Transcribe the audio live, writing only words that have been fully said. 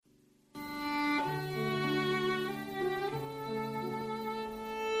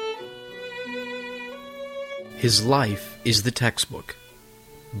His Life is the Textbook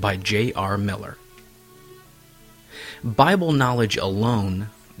by J.R. Miller. Bible knowledge alone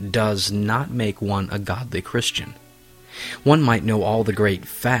does not make one a godly Christian. One might know all the great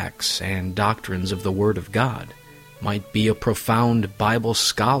facts and doctrines of the Word of God, might be a profound Bible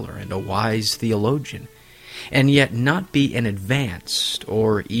scholar and a wise theologian, and yet not be an advanced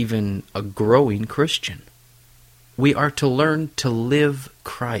or even a growing Christian. We are to learn to live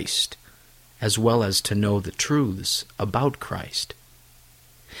Christ, as well as to know the truths about Christ.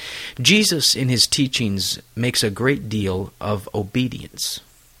 Jesus in his teachings makes a great deal of obedience.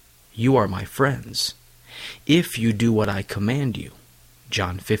 You are my friends, if you do what I command you.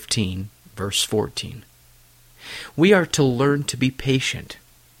 John 15, verse 14. We are to learn to be patient,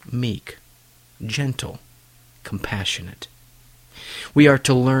 meek, gentle, compassionate. We are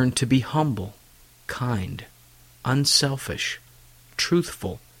to learn to be humble, kind, unselfish,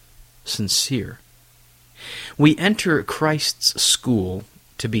 truthful, sincere. We enter Christ's school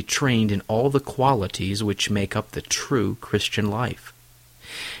to be trained in all the qualities which make up the true Christian life.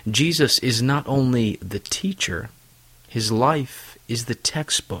 Jesus is not only the teacher, his life is the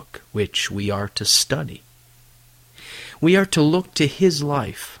textbook which we are to study. We are to look to his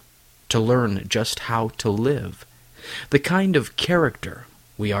life to learn just how to live, the kind of character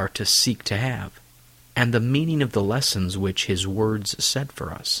we are to seek to have, and the meaning of the lessons which his words set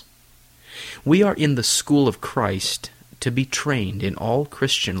for us. We are in the school of Christ to be trained in all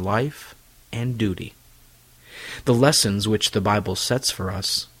Christian life and duty. The lessons which the Bible sets for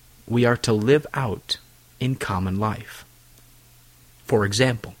us, we are to live out in common life. For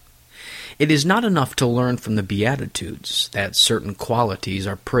example, it is not enough to learn from the Beatitudes that certain qualities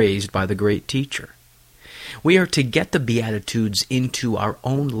are praised by the great teacher. We are to get the Beatitudes into our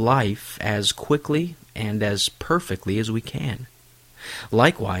own life as quickly and as perfectly as we can.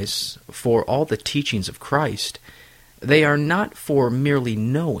 Likewise, for all the teachings of Christ, they are not for merely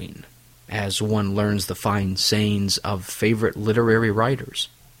knowing, as one learns the fine sayings of favorite literary writers.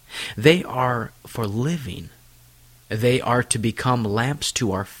 They are for living. They are to become lamps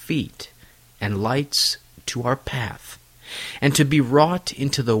to our feet and lights to our path, and to be wrought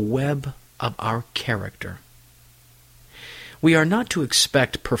into the web of our character. We are not to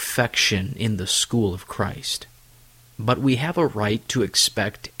expect perfection in the school of Christ, but we have a right to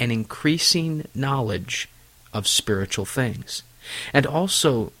expect an increasing knowledge of spiritual things, and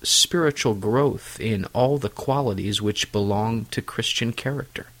also spiritual growth in all the qualities which belong to Christian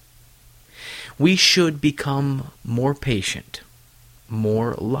character. We should become more patient,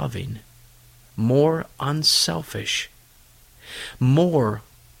 more loving, more unselfish, more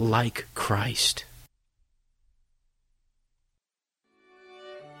like Christ.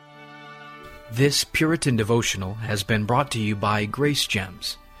 This Puritan devotional has been brought to you by Grace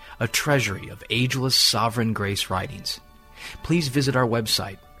Gems, a treasury of ageless sovereign grace writings. Please visit our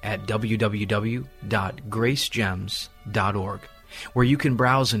website at www.gracegems.org, where you can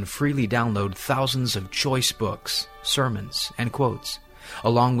browse and freely download thousands of choice books, sermons, and quotes,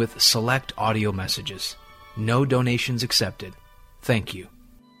 along with select audio messages. No donations accepted. Thank you.